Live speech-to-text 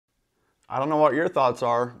I don't know what your thoughts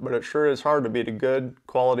are, but it sure is hard to beat a good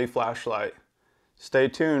quality flashlight. Stay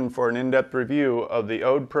tuned for an in-depth review of the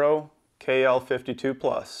Odepro KL52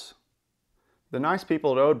 Plus. The nice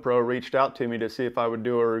people at Odepro reached out to me to see if I would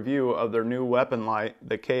do a review of their new weapon light,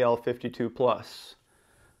 the KL52 Plus.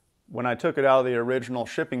 When I took it out of the original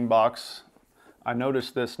shipping box, I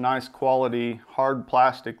noticed this nice quality hard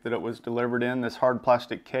plastic that it was delivered in, this hard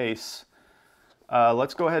plastic case.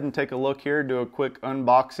 Let's go ahead and take a look here, do a quick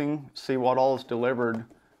unboxing, see what all is delivered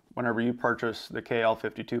whenever you purchase the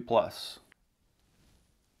KL52 Plus.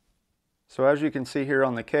 So as you can see here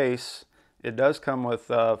on the case, it does come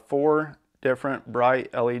with 4 different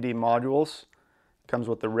bright LED modules. It comes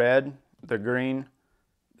with the red, the green,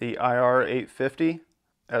 the IR850,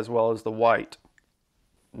 as well as the white.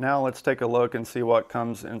 Now let's take a look and see what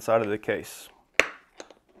comes inside of the case.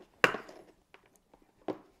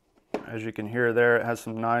 As you can hear there, it has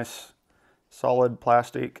some nice solid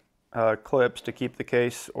plastic clips to keep the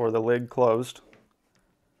case or the lid closed.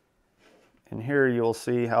 And here you'll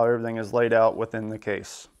see how everything is laid out within the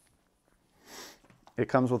case. It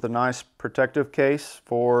comes with a nice protective case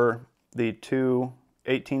for the 2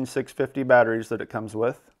 18650 batteries that it comes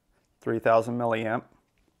with, 3000 milliamp.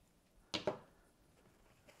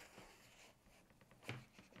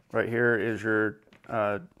 Right here is your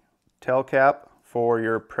tail cap for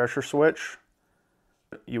your pressure switch.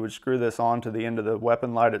 You would screw this on to the end of the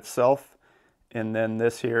weapon light itself, and then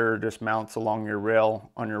this here just mounts along your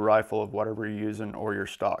rail on your rifle of whatever you're using or your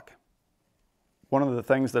stock. One of the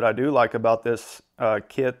things that I do like about this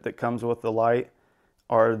kit that comes with the light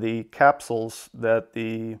are the capsules that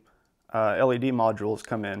the LED modules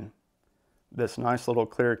come in. This nice little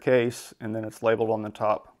clear case, and then it's labeled on the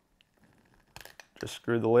top. Just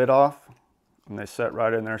screw the lid off and they set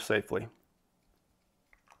right in there safely.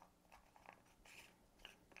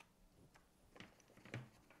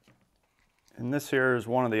 And this here is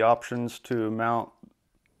one of the options to mount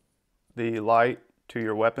the light to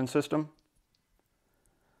your weapon system.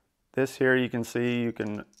 This here you can see you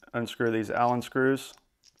can unscrew these Allen screws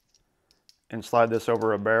and slide this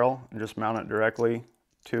over a barrel and just mount it directly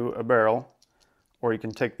to a barrel. Or you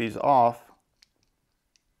can take these off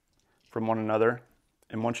from one another,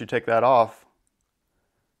 and once you take that off,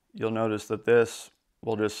 you'll notice that this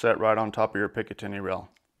will just set right on top of your Picatinny rail.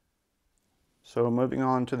 So moving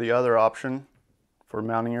on to the other option for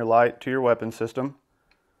mounting your light to your weapon system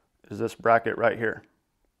is this bracket right here.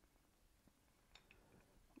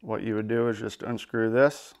 What you would do is just unscrew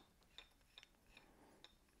this,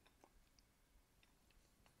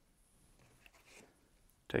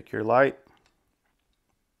 take your light,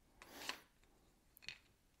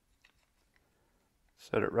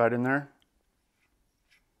 set it right in there,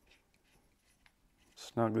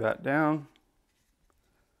 snug that down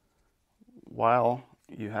while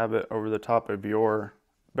you have it over the top of your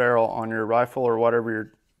barrel on your rifle or whatever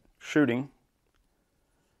you're shooting,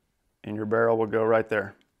 and your barrel will go right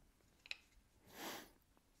there.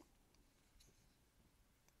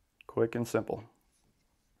 Quick and simple.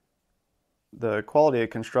 The quality of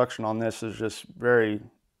construction on this is just very,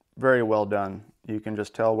 very well done. You can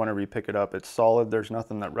just tell whenever you pick it up, it's solid. There's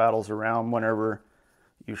nothing that rattles around whenever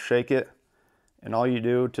you shake it. And all you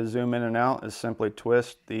do to zoom in and out is simply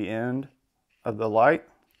twist the end of the light.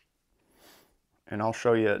 And I'll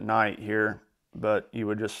show you at night here, but you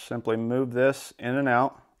would just simply move this in and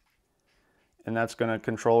out, and that's going to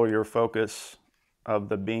control your focus of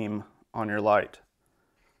the beam on your light.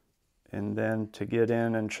 And then to get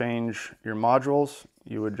in and change your modules,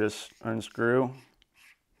 you would just unscrew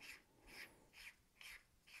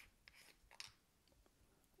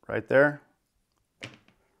right there.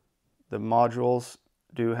 The modules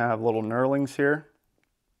do have little knurlings here,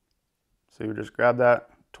 so you just grab that,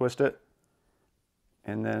 twist it,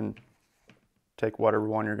 and then take whatever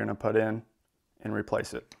one you're going to put in and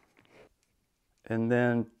replace it. And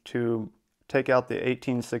then to take out the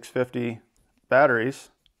 18650 batteries,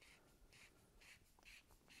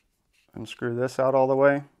 unscrew this out all the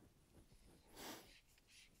way.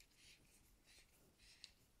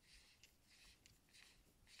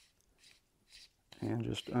 And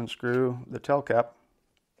just unscrew the tail cap.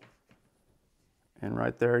 And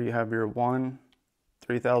right there you have your 3000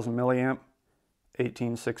 milliamp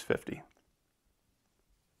 18650.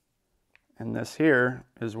 And this here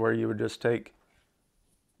is where you would just take,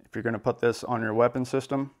 if you're going to put this on your weapon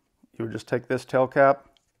system, you would just take this tail cap,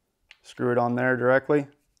 screw it on there directly,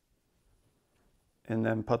 and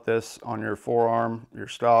then put this on your forearm, your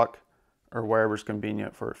stock, or wherever's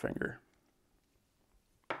convenient for a finger.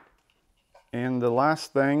 And the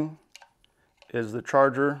last thing is the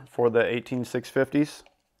charger for the 18650s.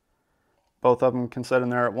 Both of them can set in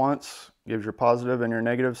there at once, gives your positive and your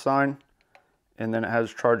negative sign, and then it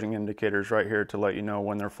has charging indicators right here to let you know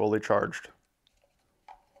when they're fully charged.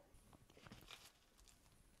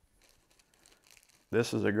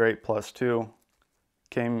 This is a great plus too.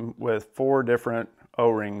 Came with 4 different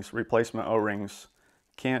O-rings, replacement O-rings.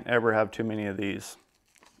 Can't ever have too many of these.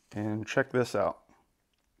 And check this out.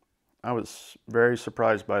 I was very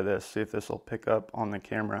surprised by this. See if this will pick up on the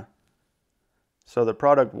camera. So the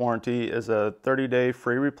product warranty is a 30-day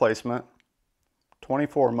free replacement,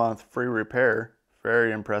 24-month free repair,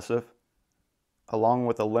 very impressive, along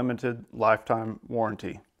with a limited lifetime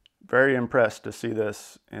warranty. Very impressed to see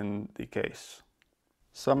this in the case.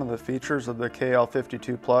 Some of the features of the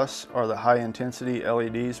KL52 Plus are the high-intensity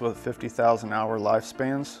LEDs with 50,000 hour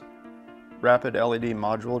lifespans, rapid LED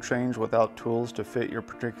module change without tools to fit your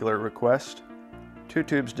particular request, 2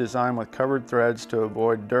 tubes designed with covered threads to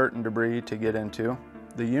avoid dirt and debris to get into.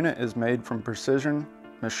 The unit is made from precision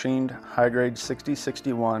machined high-grade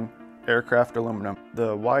 6061 aircraft aluminum.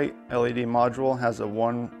 The white LED module has a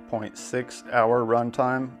 1.6 hour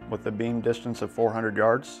runtime with a beam distance of 400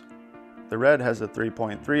 yards. The red has a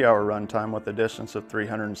 3.3 hour runtime with a distance of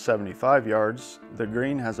 375 yards. The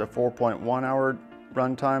green has a 4.1 hour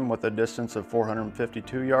runtime with a distance of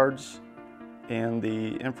 452 yards. And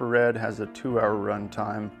the infrared has a 2-hour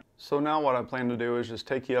runtime. So now what I plan to do is just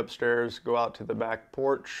take you upstairs, go out to the back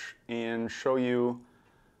porch, and show you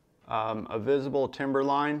a visible timber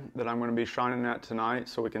line that I'm going to be shining at tonight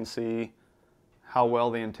so we can see how well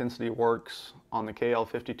the intensity works on the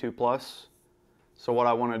KL52 Plus. So what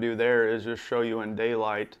I want to do there is just show you in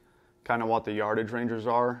daylight kind of what the yardage ranges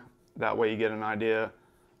are. That way you get an idea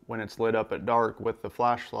when it's lit up at dark with the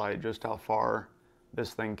flashlight just how far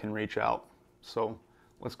this thing can reach out. So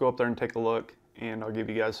let's go up there and take a look, and I'll give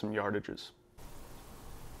you guys some yardages.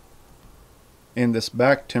 In this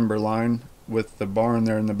back timber line with the barn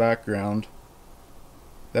there in the background,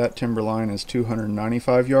 that timber line is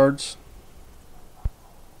 295 yards.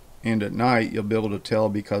 And at night you'll be able to tell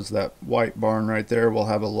because that white barn right there will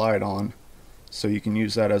have a light on, so you can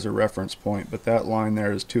use that as a reference point. But that line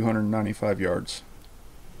there is 295 yards.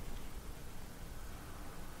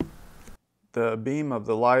 The beam of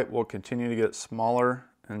the light will continue to get smaller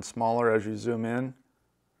and smaller as you zoom in,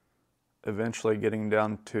 eventually getting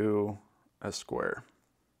down to a square.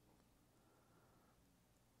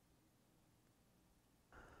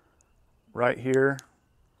 Right here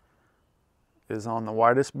is on the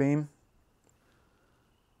widest beam.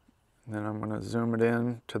 And then I'm going to zoom it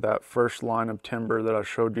in to that first line of timber that I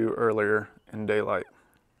showed you earlier in daylight.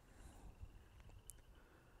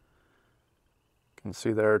 You can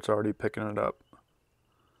see there it's already picking it up.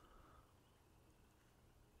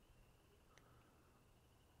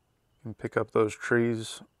 You can pick up those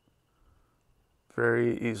trees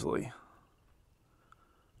very easily.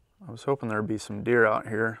 I was hoping there'd be some deer out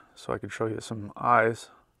here so I could show you some eyes.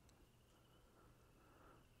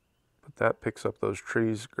 But that picks up those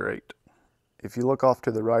trees great. If you look off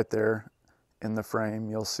to the right there in the frame,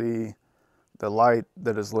 you'll see the light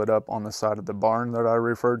that is lit up on the side of the barn that I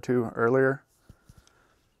referred to earlier.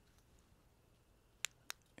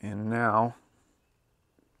 And now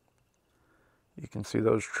you can see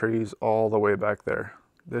those trees all the way back there.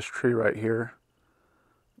 This tree right here,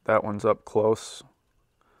 that one's up close.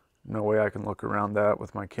 No way I can look around that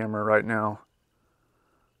with my camera right now.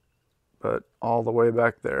 But all the way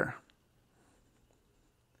back there,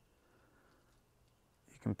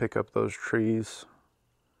 you can pick up those trees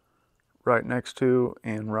right next to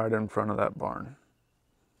and right in front of that barn.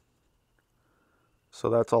 So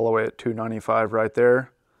that's all the way at 295 right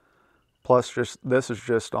there. Plus, this is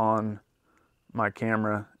just on my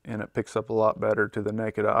camera, and it picks up a lot better to the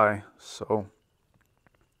naked eye. So,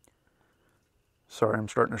 sorry, I'm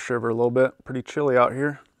starting to shiver a little bit. Pretty chilly out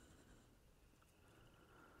here.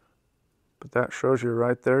 But that shows you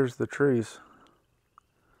right there's the trees.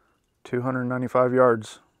 295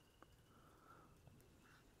 yards.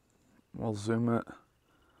 We'll zoom it.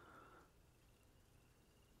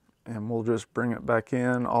 And we'll just bring it back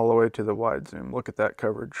in all the way to the wide zoom. Look at that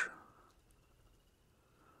coverage.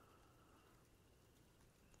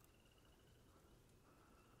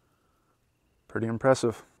 Pretty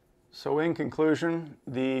impressive. So in conclusion,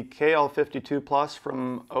 the KL52 Plus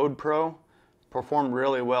from Odepro performed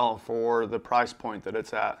really well for the price point that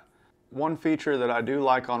it's at. One feature that I do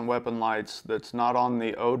like on weapon lights that's not on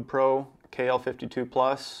the Odepro KL52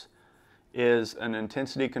 Plus is an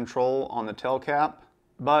intensity control on the tail cap,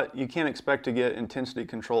 but you can't expect to get intensity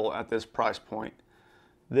control at this price point.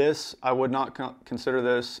 I would not consider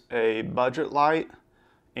this a budget light,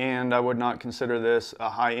 and I would not consider this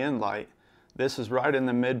a high-end light. This is right in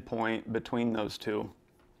the midpoint between those two.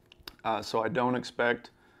 So I don't expect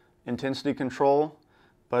intensity control,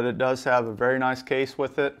 but it does have a very nice case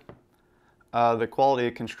with it. The quality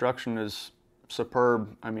of construction is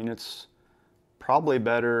superb. I mean, it's probably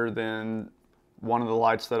better than one of the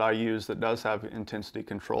lights that I use that does have intensity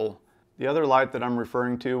control. The other light that I'm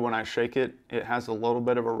referring to, when I shake it, it has a little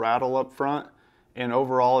bit of a rattle up front, and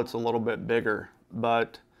overall it's a little bit bigger.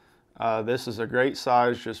 But this is a great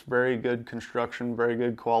size, just very good construction, very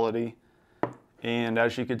good quality. And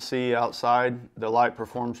as you can see outside, the light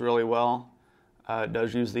performs really well. It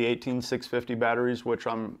does use the 18650 batteries, which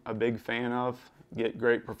I'm a big fan of. Get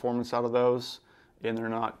great performance out of those, and they're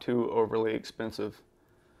not too overly expensive.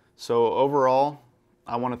 So overall,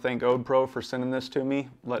 I want to thank Odepro for sending this to me,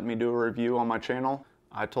 letting me do a review on my channel.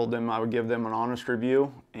 I told them I would give them an honest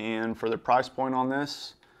review, and for the price point on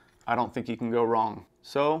this, I don't think you can go wrong.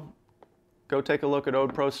 So go take a look at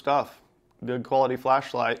Odepro stuff. Good quality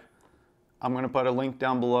flashlight. I'm going to put a link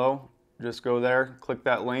down below. Just go there, click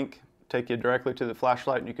that link, take you directly to the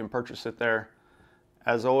flashlight, and you can purchase it there.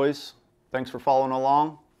 As always, thanks for following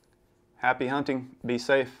along. Happy hunting. Be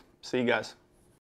safe. See you guys.